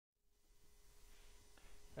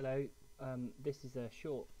Hello, this is a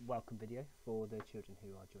short welcome video for the children who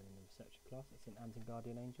are joining the researcher class at St Anne's and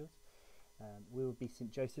Guardian Angels. We will be St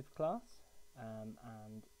Joseph class, and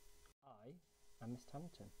I am Miss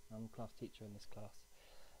Hamilton. I'm class teacher in this class.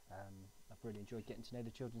 I've really enjoyed getting to know the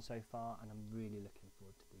children so far, and I'm really looking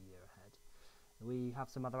forward to the year ahead. We have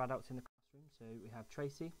some other adults in the classroom, so we have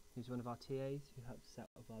Tracy, who's one of our TAs, who helps us out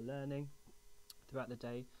with our learning throughout the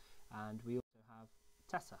day, and we also have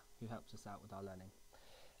Tessa, who helps us out with our learning.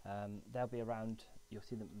 They'll be around. You'll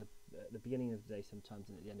see them at the beginning of the day sometimes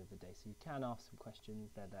and at the end of the day, so you can ask some questions.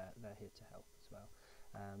 They're here to help as well.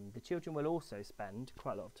 The children will also spend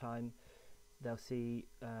quite a lot of time. They'll see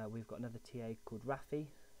we've got another TA called Rafi,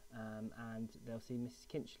 and they'll see Mrs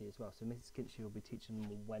Kinchley as well. So Mrs Kinchley will be teaching them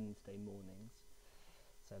on Wednesday mornings,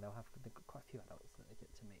 so they've got quite a few adults that they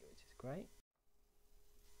get to meet, which is great.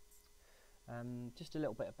 Just a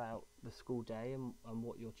little bit about the school day and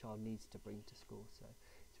what your child needs to bring to school. So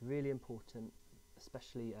it's really important,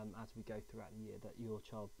 especially as we go throughout the year, that your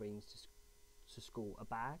child brings to school a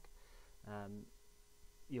bag.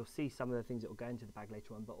 You'll see some of the things that will go into the bag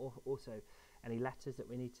later on, but also any letters that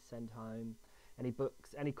we need to send home, any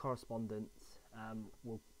books, any correspondence,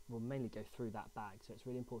 will mainly go through that bag. So it's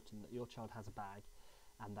really important that your child has a bag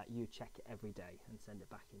and that you check it every day and send it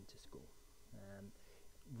back into school.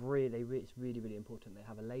 It's really important they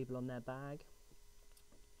have a label on their bag,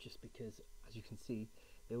 just because, as you can see,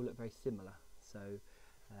 they all look very similar. So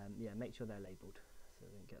yeah, make sure they're labelled so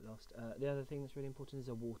they don't get lost. The other thing that's really important is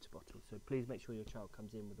a water bottle, so please make sure your child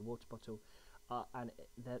comes in with a water bottle, and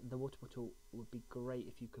the water bottle would be great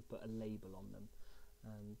if you could put a label on them,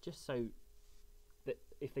 just so that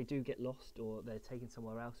if they do get lost or they're taken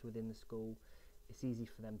somewhere else within the school, it's easy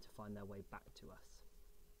for them to find their way back to us.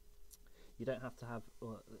 You don't have to have,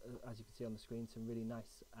 as you can see on the screen, some really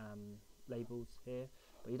nice labels here,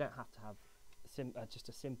 but you don't have to have just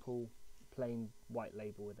a simple plain white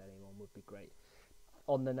label with anyone would be great.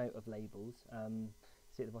 On the note of labels,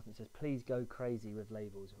 see at the bottom it says please go crazy with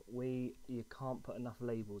labels. You can't put enough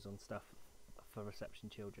labels on stuff for reception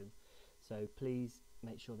children, so please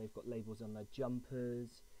make sure they've got labels on their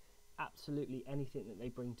jumpers. Absolutely anything that they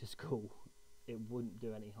bring to school, it wouldn't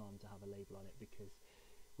do any harm to have a label on it, because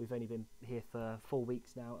we've only been here for 4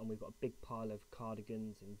 weeks now, and we've got a big pile of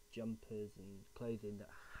cardigans and jumpers and clothing that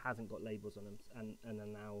hasn't got labels on them and are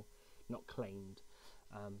now not claimed.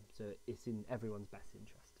 So it's in everyone's best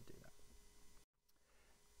interest to do that.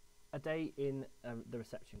 A day in the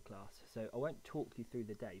reception class. So I won't talk you through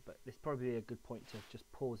the day, but this is probably a good point to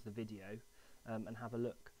just pause the video and have a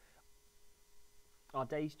look. Our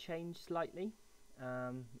days change slightly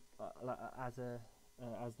as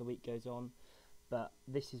the week goes on, but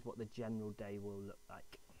this is what the general day will look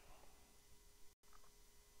like.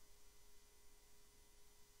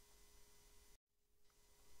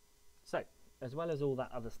 So, as well as all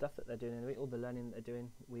that other stuff that they're doing in the week, all the learning that they're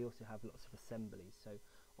doing, we also have lots of assemblies. So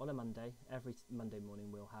on a Monday, every Monday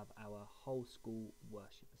morning, we'll have our whole school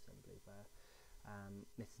worship assembly where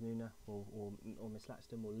Mrs Nuna or Miss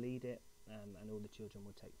Laxton will lead it, and all the children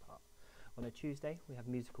will take part. On a Tuesday, we have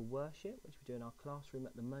musical worship, which we do in our classroom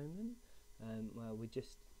at the moment, where we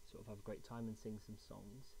just sort of have a great time and sing some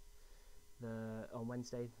songs. On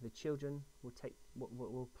Wednesday, the children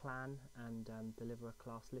will plan and deliver a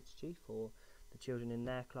class liturgy for the children in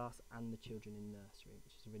their class and the children in nursery,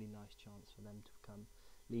 which is a really nice chance for them to become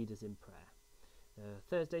leaders in prayer.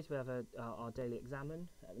 Thursdays, we have our daily examen.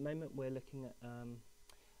 At the moment, we're looking at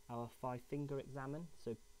our 5-finger examen.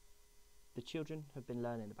 So the children have been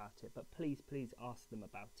learning about it, but please ask them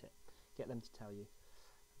about it. Get them to tell you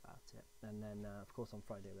about it. And then of course on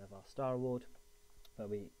Friday we have our Star Award, where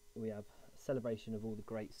we have a celebration of all the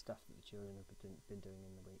great stuff that the children have been doing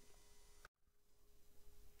in the week.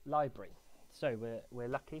 Library. So we're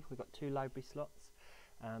lucky, we've got 2 library slots.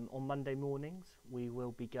 On Monday mornings we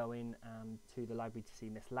will be going to the library to see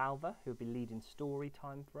Miss Lalva, who will be leading story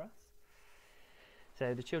time for us.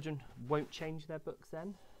 So the children won't change their books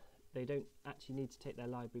then. They don't actually need to take their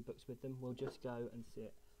library books with them. We'll just go and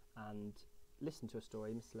sit and listen to a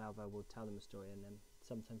story. Miss Lalva will tell them a story, and then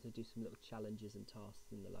sometimes they do some little challenges and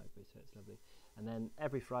tasks in the library, so it's lovely. And then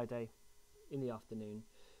every Friday in the afternoon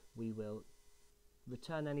we will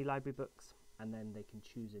return any library books, and then they can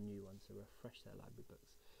choose a new one, so refresh their library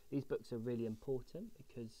books. These books are really important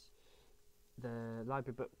because the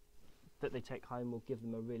library book that they take home will give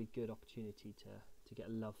them a really good opportunity to get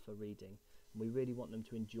a love for reading, and we really want them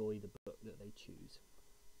to enjoy the book that they choose.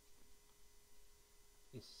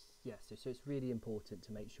 So it's really important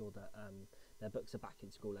to make sure that their books are back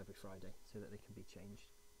in school every Friday so that they can be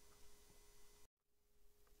changed.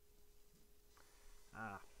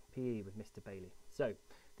 PE with Mr Bailey. So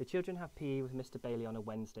The children have PE with Mr. Bailey on a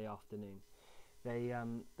Wednesday afternoon. They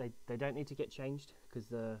don't need to get changed because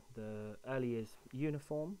the early years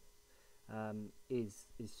uniform is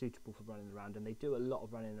suitable for running around, and they do a lot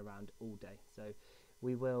of running around all day. So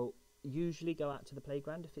we will usually go out to the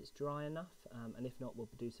playground if it's dry enough, and if not, we'll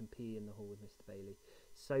do some PE in the hall with Mr. Bailey.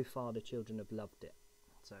 So far the children have loved it,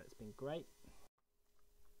 so it's been great.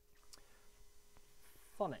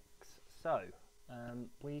 Phonics. So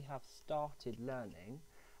we have started learning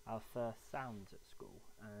our first sounds at school,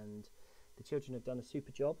 and the children have done a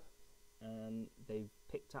super job. They've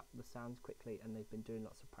picked up the sounds quickly, and they've been doing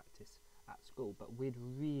lots of practice at school, but we'd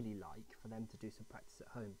really like for them to do some practice at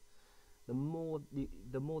home. The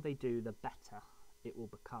more they do, the better it will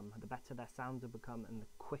become. The better their sounds will become, and the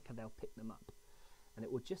quicker they'll pick them up, and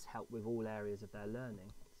it will just help with all areas of their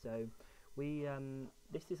learning. So we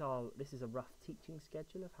this is a rough teaching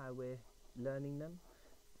schedule of how we're learning them.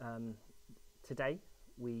 Today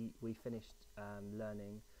we finished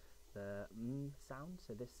learning the sound,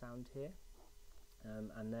 so this sound here,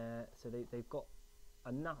 and they've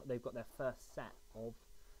got their first set of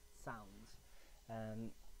sounds.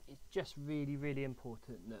 It's just really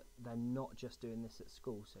important that they're not just doing this at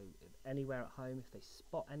school. So anywhere at home, if they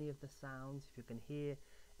spot any of the sounds, if you can hear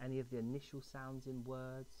any of the initial sounds in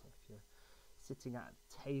words, if you're sitting at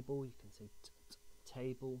a table, you can say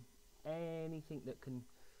table, anything that can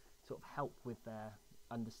sort of help with their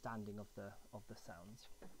understanding of the sounds.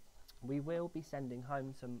 We will be sending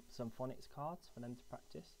home some phonics cards for them to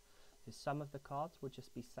practice. So some of the cards will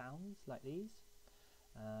just be sounds like these,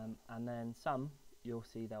 and then some you'll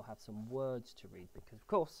see they'll have some words to read, because of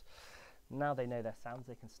course now they know their sounds,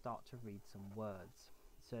 they can start to read some words.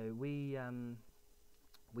 So we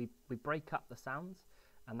break up the sounds,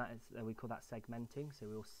 and that is we call that segmenting. So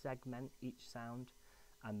we'll segment each sound,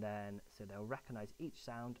 and then so they'll recognize each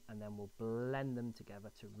sound, and then we'll blend them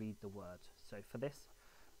together to read the word. So for this,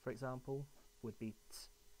 for example, would be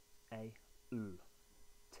t-a-l,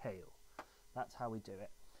 tail. That's how we do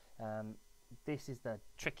it. This is the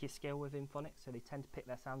trickiest skill within phonics, so they tend to pick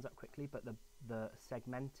their sounds up quickly, but the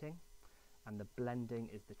segmenting and the blending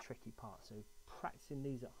is the tricky part. So practicing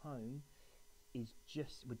these at home is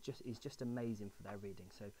just amazing for their reading.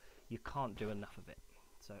 So you can't do enough of it.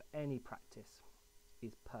 So any practice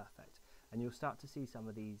is perfect, and you'll start to see some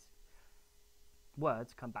of these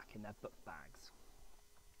words come back in their book bags.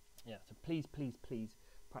 Yeah, so please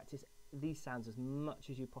practice these sounds as much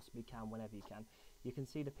as you possibly can whenever you can. You can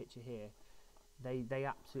see the picture here. They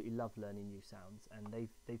absolutely love learning new sounds, and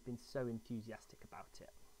they've been so enthusiastic about it,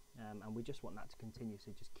 and we just want that to continue.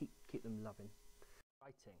 So just keep them loving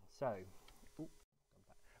writing. So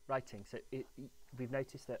writing. So we've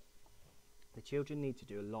noticed that the children need to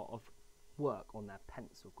do a lot of work on their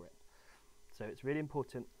pencil grip. So it's really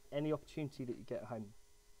important, any opportunity that you get at home,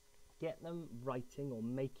 get them writing or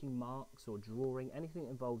making marks or drawing, anything that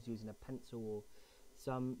involves using a pencil or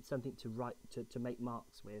something to write to make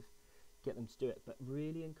marks with. Get them to do it, but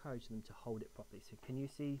really encourage them to hold it properly. So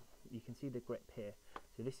you can see the grip here.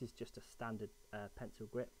 So this is just a standard pencil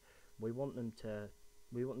grip. We want them to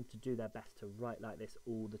do their best to write like this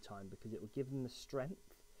all the time, because it will give them the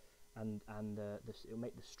strength, and it will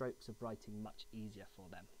make the strokes of writing much easier for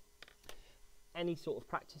them. Any sort of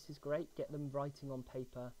practice is great. Get them writing on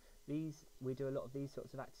paper. We do a lot of these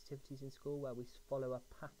sorts of activities in school where we follow a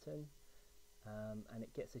pattern, and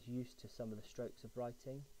it gets us used to some of the strokes of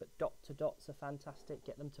writing. But dot to dots are fantastic.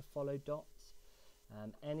 Get them to follow dots.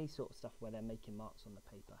 Any sort of stuff where they're making marks on the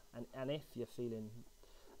paper. And if you're feeling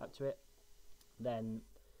up to it, then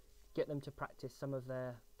get them to practice some of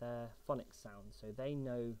their phonics sounds. So they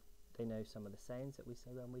know some of the sayings that we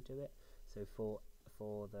say when we do it. So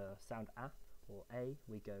for the sound a or a,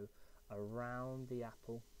 we go around the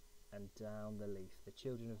apple and down the leaf. The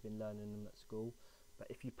children have been learning them at school, but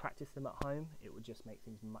if you practice them at home, it will just make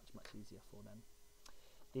things much easier for them.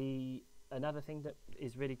 Another thing that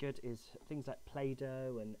is really good is things like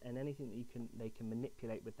Play-Doh and anything that they can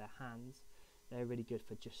manipulate with their hands. They're really good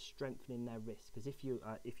for just strengthening their wrists, because if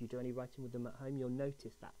you do any writing with them at home, you'll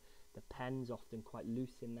notice that the pen's often quite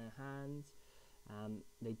loose in their hands.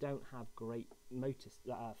 They don't have great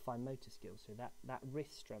fine motor skills, so that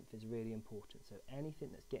wrist strength is really important. So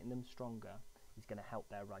anything that's getting them stronger is going to help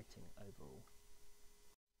their writing overall.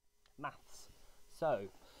 Maths. So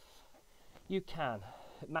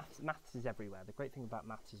maths is everywhere. The great thing about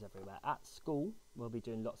maths is everywhere. At school, we'll be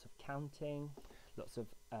doing lots of counting, lots of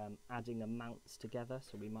adding amounts together.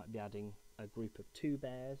 So we might be adding a group of 2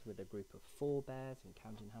 bears with a group of 4 bears and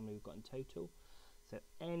counting how many we've got in total. So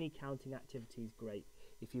any counting activity is great.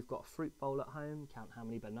 If you've got a fruit bowl at home, count how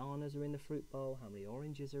many bananas are in the fruit bowl, how many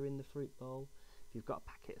oranges are in the fruit bowl. If you've got a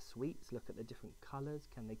packet of sweets, look at the different colours.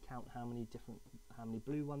 Can they count how many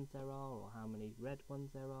blue ones there are, or how many red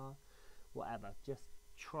ones there are? Whatever. Just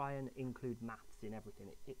try and include maths in everything.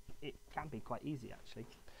 It can be quite easy actually.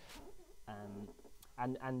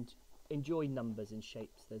 And enjoy numbers and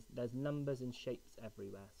shapes. There's numbers and shapes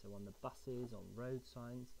everywhere. So on the buses, on road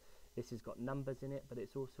signs, this has got numbers in it, but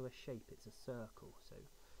it's also a shape. It's a circle. So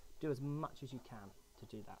do as much as you can to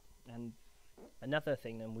do that. And another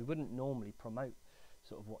thing, and we wouldn't normally promote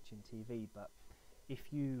sort of watching TV, but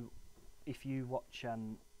if you watch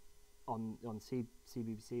on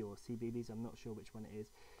CBBC or CBeebies, I'm not sure which one it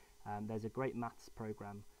is, there's a great maths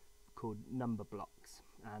program called Number Blocks,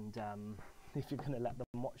 and if you're going to let them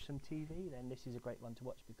watch some TV, then this is a great one to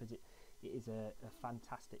watch, because it is a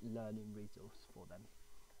fantastic learning resource for them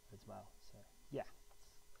as well. So yeah,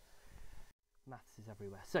 maths is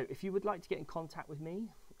everywhere. So if you would like to get in contact with me,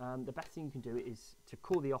 the best thing you can do is to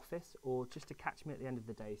call the office, or just to catch me at the end of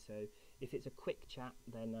the day. So if it's a quick chat,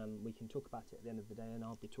 then we can talk about it at the end of the day, and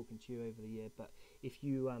I'll be talking to you over the year. But if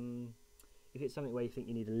it's something where you think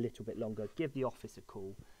you need a little bit longer, give the office a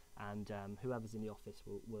call, and whoever's in the office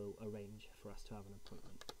will arrange for us to have an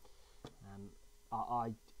appointment.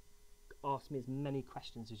 Ask me as many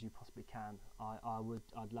questions as you possibly can.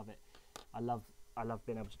 I'd love it. I love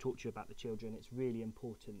being able to talk to you about the children. It's really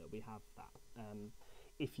important that we have that.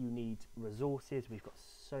 If you need resources, we've got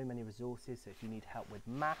so many resources. So if you need help with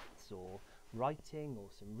maths or writing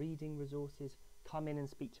or some reading resources, come in and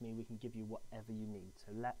speak to me. We can give you whatever you need.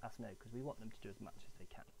 So let us know, because we want them to do as much as they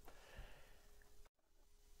can.